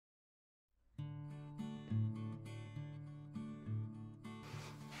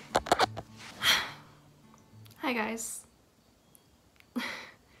Hi guys.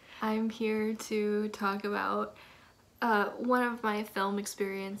 I'm here to talk about one of my film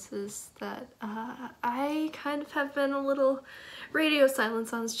experiences that I kind of have been a little radio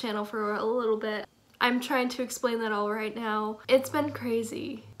silence on this channel for a little bit. I'm trying to explain that all right now. It's been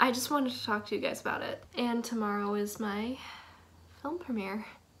crazy. I just wanted to talk to you guys about it. And tomorrow is my film premiere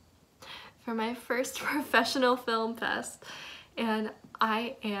for my first professional film fest, and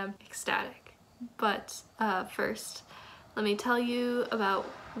I am ecstatic. But first, let me tell you about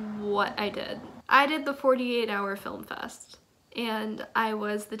what I did. I did the 48-hour film fest, and I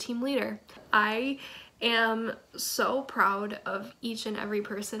was the team leader. I am so proud of each and every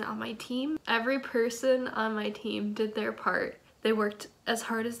person on my team. Every person on my team did their part. They worked as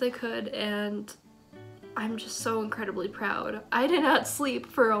hard as they could, and I'm just so incredibly proud. I did not sleep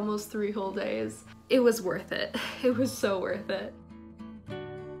for almost 3 whole days. It was worth it. It was so worth it.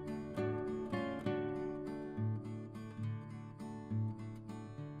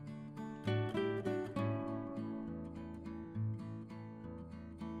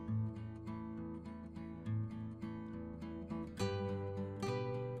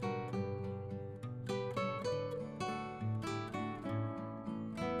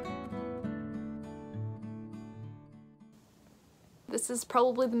 This is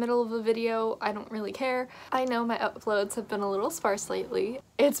probably the middle of a video. I don't really care. I know my uploads have been a little sparse lately.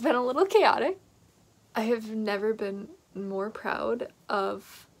 It's been a little chaotic. I have never been more proud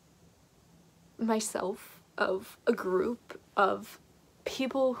of myself, of a group of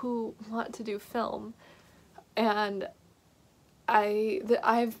people who want to do film. And I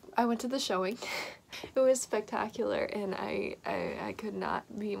went to the showing. It was spectacular, and I could not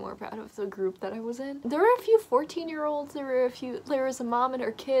be more proud of the group that I was in. There were a few 14-year-olds, there was a mom and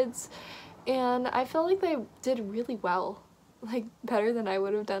her kids, and I felt like they did really well. Like, better than I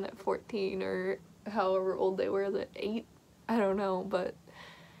would have done at 14 or however old they were, at 8. I don't know, but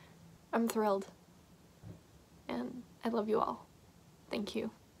I'm thrilled. And I love you all. Thank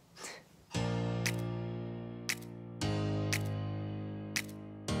you.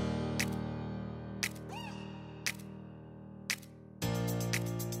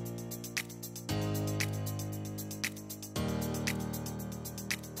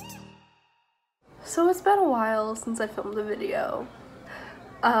 So it's been a while since I filmed a video.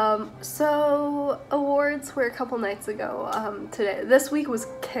 So awards were a couple nights ago. This week was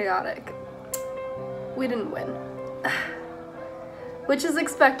chaotic. We didn't win. Which is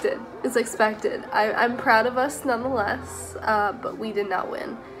expected. It's expected. I'm proud of us nonetheless, but we did not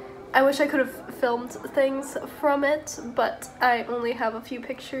win. I wish I could have filmed things from it, but I only have a few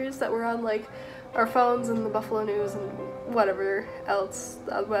pictures that were on like our phones and the Buffalo News and whatever else,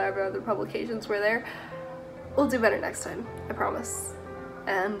 whatever other publications were there. We'll do better next time, I promise.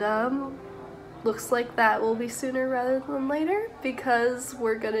 And looks like that will be sooner rather than later, because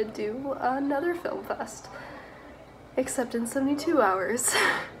we're gonna do another film fest. Except in 72 hours.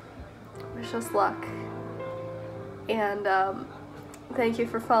 Wish us luck. And thank you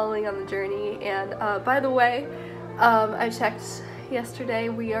for following on the journey. And by the way, I checked yesterday,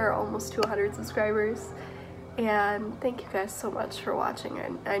 we are almost to 100 subscribers, and thank you guys so much for watching.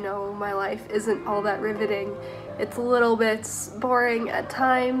 I know my life isn't all that riveting. It's a little bit boring at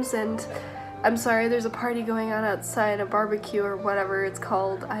times, and I'm sorry there's a party going on outside, a barbecue or whatever it's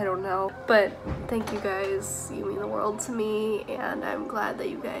called, I don't know. But thank you guys, you mean the world to me, and I'm glad that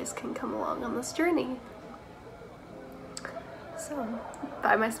you guys can come along on this journey. So,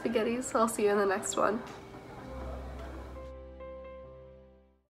 bye my spaghettis, I'll see you in the next one.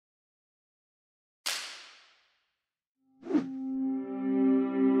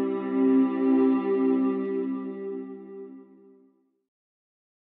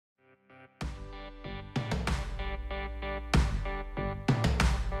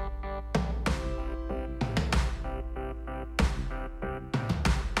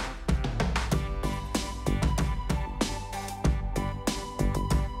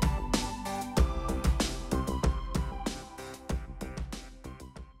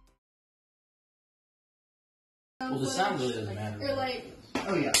 Well, the sound really doesn't matter. You're like,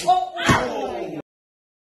 oh yeah. Oh!